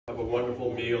a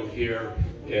wonderful meal here,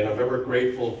 and I'm ever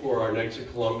grateful for our Knights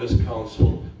of Columbus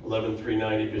Council,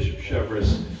 11390 Bishop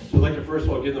Chevres. So I'd like to first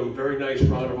of all give them a very nice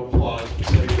round of applause for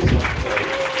setting this up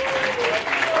today.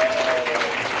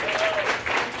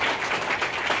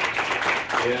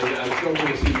 And I'm sure we're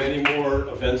going to see many more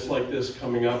events like this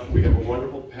coming up. We have a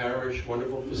wonderful parish,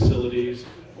 wonderful facilities.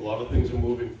 A lot of things are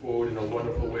moving forward in a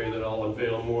wonderful way that I'll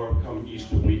unveil more come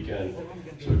Easter weekend.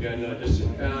 So again, just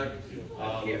sit back.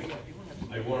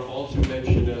 I want to also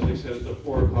mention, as I said at the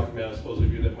 4 o'clock Mass, those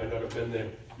of you that might not have been there,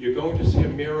 you're going to see a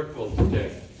miracle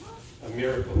today. A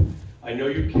miracle. I know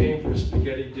you came for a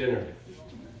spaghetti dinner.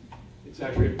 It's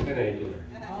actually a penne dinner.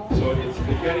 So it's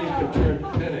spaghetti can turn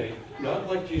penne, not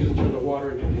like Jesus turned the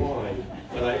water into wine,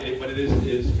 but it is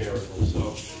a miracle.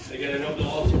 So again, I know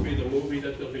there'll also be the movie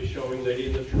that they'll be showing, Lady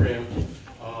and the Tramp.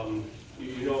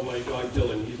 You know my dog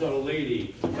Dylan. He's not a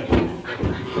lady, but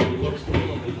he looks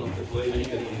like the lady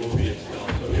in the movie itself.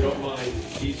 So if you don't mind,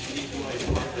 he's my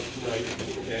partner tonight,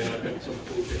 and I've got some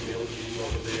food that mailed to you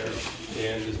over there.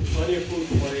 And there's plenty of food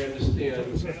from what I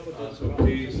understand. So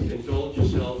please indulge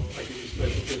yourself. I give you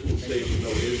special dispensation, though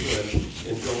it is when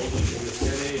indulge in the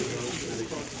penne.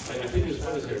 I think there's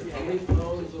what is there? How many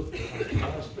pounds of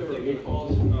pasta or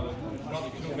meatballs? Not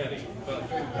too many, but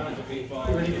 30 pounds of meatballs.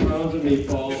 30 pounds of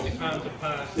meatballs. 50 pounds of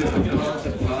pasta. 50 pounds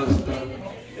of pasta.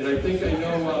 And I think I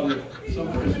know some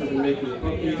person will be making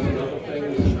cookies and other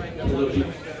things.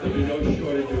 There'll be no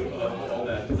shortage of all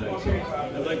that tonight. So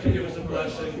I'd like to give us a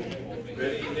blessing.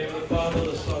 Ready? In the name of the Father,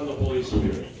 the Son, and the Holy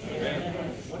Spirit. Amen.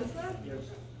 What is that?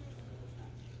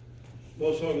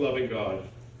 Most loving God,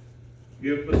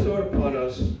 you have bestowed upon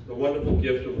us the wonderful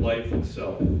gift of life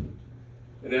itself.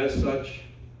 And as such,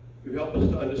 you help us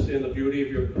to understand the beauty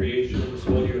of your creation of this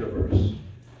whole universe.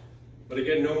 But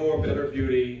again, no more better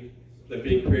beauty than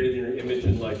being created in your image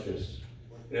and likeness.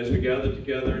 And as we gather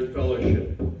together in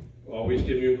fellowship, we always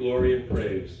give you glory and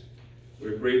praise.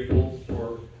 We're grateful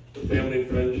for the family and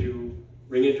friends you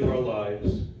bring into our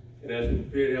lives. And as we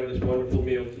prepare to have this wonderful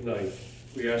meal tonight,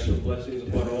 we ask for blessings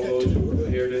upon all those who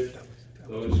prepared it,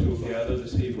 those who gather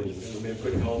this evening, and we may have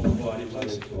good health of body, mind,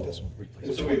 and soul.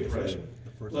 And so we pray.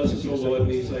 Bless us, O Lord, in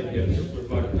these thy gifts. We're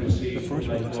about to receive the first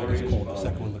one looks like it's cold, the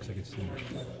second one looks like it's steamed.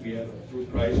 We have through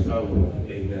Christ our Lord.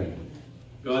 Amen.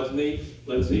 God's neat.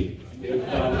 Let's eat. In the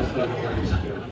Father, Son, and Holy Spirit.